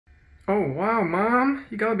Oh wow, Mom,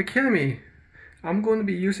 you gotta be kidding me. I'm going to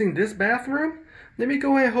be using this bathroom? Let me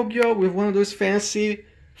go ahead and hook you up with one of those fancy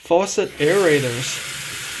faucet aerators.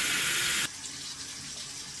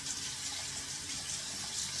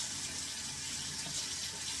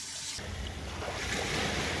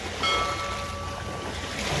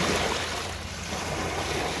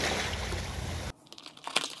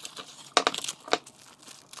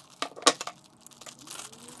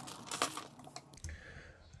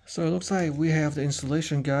 So it looks like we have the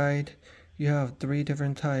installation guide. You have 3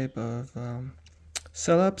 different type of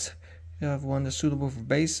setups. You have one that's suitable for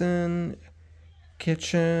basin,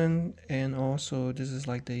 kitchen, and also this is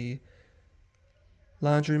like the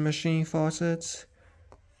laundry machine faucets.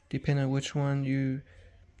 Depending on which one you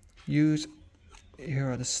use,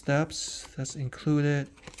 here are the steps that's included.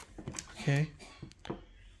 Okay.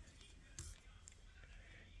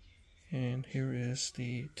 And here is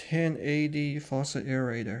the 1080 Faucet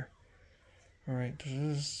Aerator. Alright, this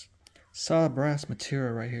is solid brass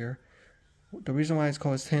material right here. The reason why it's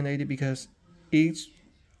called 1080 because each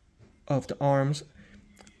of the arms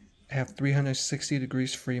have 360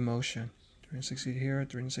 degrees free motion. 360 here,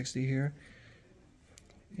 360 here,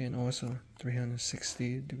 and also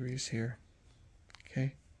 360 degrees here.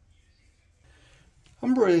 Okay.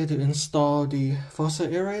 I'm ready to install the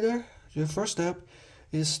Faucet Aerator. The first step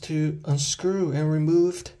is to unscrew and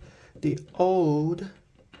remove the old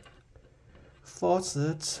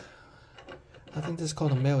faucet. I think this is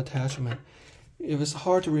called a male attachment. If it's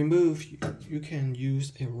hard to remove, you can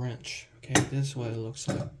use a wrench. Okay, this is what it looks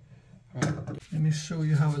like. Alright, let me show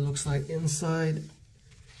you how it looks like inside.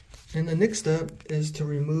 And the next step is to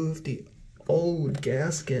remove the old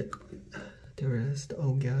gasket. There it is, the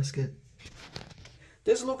old gasket.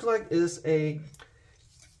 This looks like it's a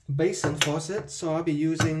basin faucet, so I'll be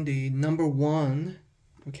using the number 1.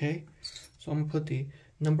 Okay, so I'm gonna put the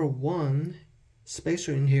number 1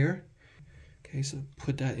 spacer in here. Okay, so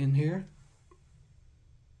put that in here.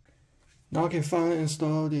 Now I can finally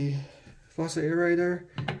install the Faucet Aerator.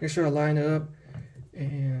 Make sure I line it up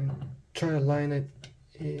and try to line it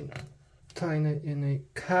in, tighten it in a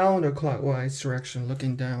counterclockwise direction,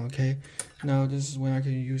 looking down. Okay, now this is when I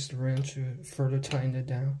can use the wrench to further tighten it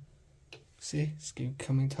down. See, it's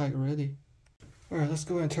coming tight already. Alright, let's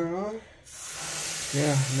go and turn on.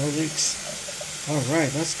 Yeah, no leaks. Alright,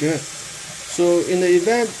 that's good. So in the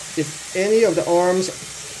event, if any of the arms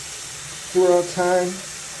throughout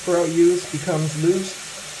use becomes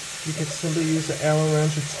loose, you can simply use the Allen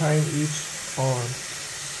wrench to tighten each arm.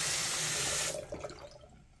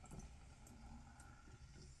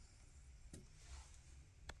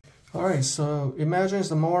 Alright, so imagine it's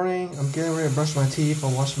the morning, I'm getting ready to brush my teeth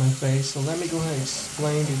or wash my face, so let me go ahead and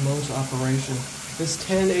explain the modes of operation. This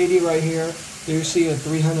 1080 right here, there you see a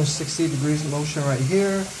 360 degrees motion right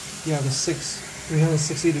here. You have the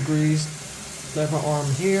 360 degrees lever arm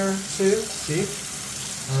here too, see?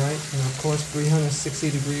 Alright, and of course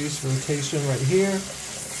 360 degrees rotation right here.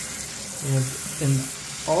 And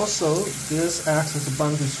also, this acts as a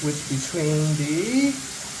button to switch between the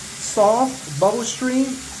soft bubble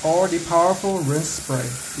stream or the powerful rinse spray,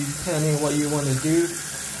 depending on what you want to do.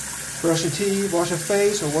 Brush your teeth, wash your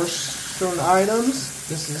face, or wash certain items.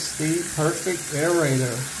 This is the perfect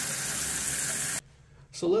aerator.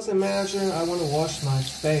 So let's imagine I want to wash my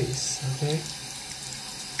face, okay?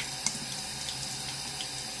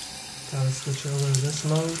 Gotta switch over to this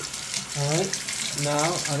mode. Alright,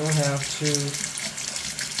 now I don't have to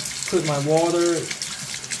put my water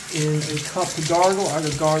in a cup to gargle. I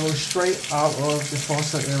can gargle straight out of the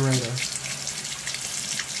Faucet Aerator.